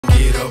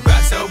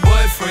your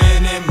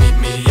boyfriend and meet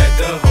me at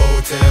the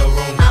hotel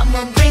room.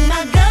 I'ma bring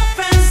my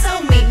girlfriend, so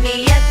meet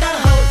me at the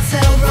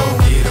hotel room.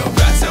 Get up,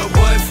 got your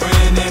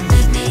boyfriend and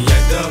meet me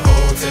at the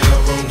hotel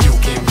room. You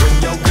can bring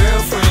your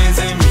girlfriends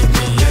and meet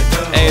me at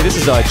the hotel room. Hey, this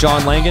is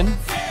John Langan.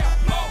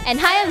 And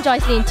hi, I'm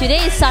Joycelyn. Today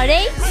is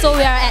Saturday, so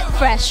we are at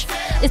Fresh.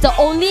 It's the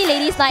only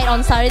ladies' night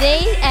on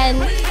Saturday, and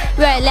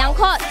we're at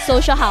Liangcourt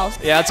Social House.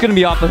 Yeah, it's gonna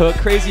be off the hook.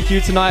 Crazy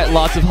cute tonight,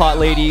 lots of hot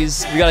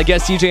ladies. We got a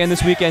guest DJ in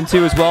this weekend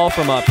too as well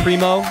from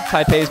Primo,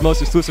 Taipei's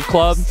most exclusive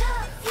club.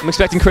 I'm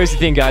expecting crazy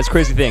things, guys,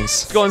 crazy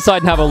things. Let's go inside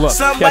and have a look.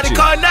 Somebody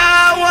call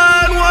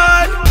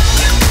 911.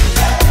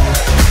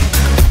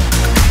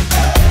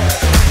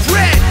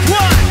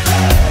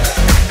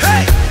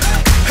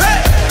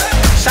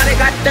 Shawty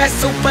got that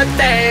super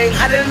thing,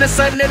 hot in the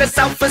sun in the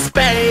south of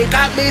Spain.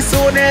 Got me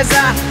soon as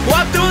I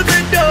walk through the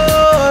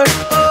door.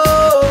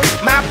 Oh,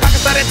 my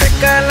pocket started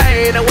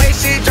tickling, the way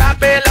she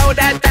drop it low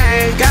that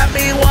thing got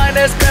me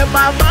wanna spend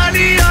my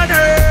money on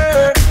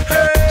her.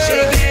 She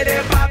get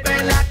it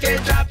poppin', lock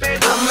it, drop it.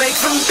 I make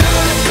some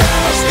good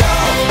girls go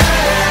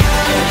bad.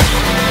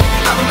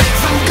 I make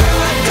some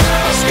good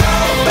girls go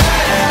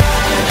bad.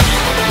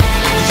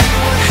 You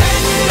were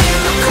hanging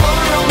in the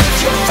corner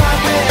with your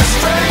 5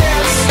 best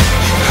friends.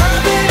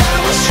 Heard that I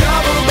was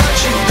trouble, but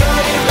you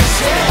couldn't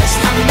resist.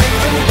 I make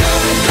them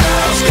good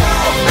girls go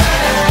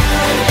bad.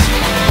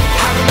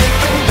 I make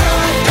them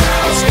good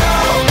girls go.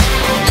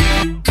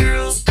 Good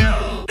girls go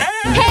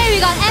bad. Hey, we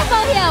got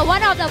Apple here,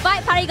 one of the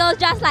vibe party girls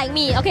just like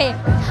me. Okay,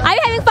 are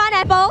you having fun,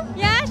 Apple?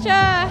 Yeah,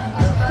 sure.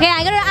 Okay,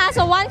 I'm gonna ask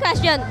her one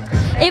question.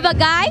 If a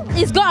guy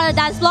is good on the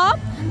dance floor,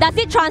 does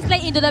it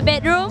translate into the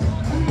bedroom?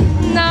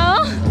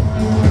 No.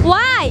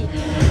 Why?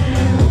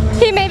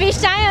 He may be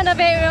shy on the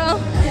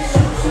bedroom.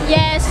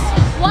 Yes.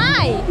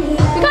 Why?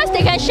 Because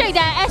they can shake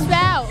their ass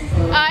well.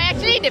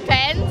 Actually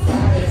depends.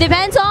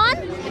 Depends on?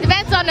 It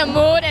depends on the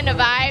mood and the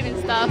vibe and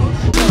stuff.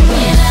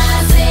 When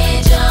I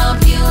say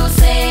jump, you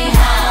say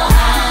how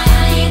high.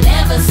 I ain't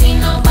never seen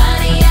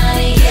nobody out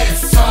here get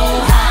so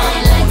high.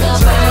 Like a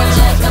bird,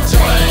 like a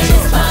plane.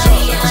 This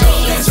body, I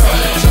ain't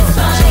saying. This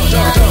body,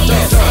 I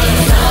ain't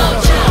saying. Jump,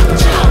 jump,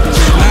 jump.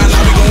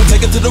 Now we gon'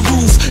 take it to the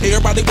roof.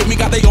 Everybody with me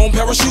got their own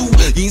parachute.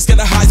 You ain't scared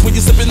of heights when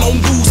you sippin'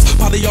 on goose.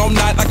 Party all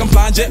night like I'm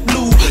flying jet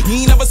blue.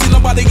 You ain't never seen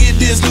nobody get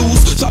this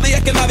loose. Shawty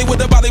acting naughty with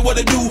the body, what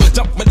it do?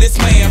 Jump with this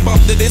man,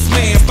 bump to this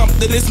man, stomp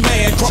to this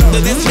man, crump to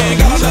this man.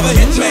 Got another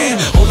hit man.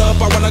 Hold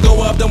up, I wanna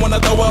go up, don't wanna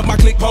throw up. My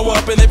click pull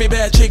up, and every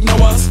bad chick know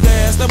us.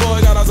 That's the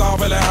boy got us all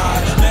really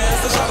high.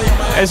 That's the shawty.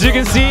 As you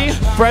can see,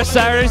 Fresh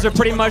Saturdays are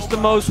pretty much the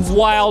most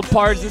wild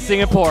parties in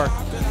Singapore.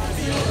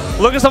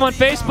 Look us up on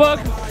Facebook,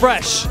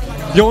 Fresh,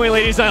 the only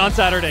ladies night on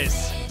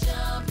Saturdays.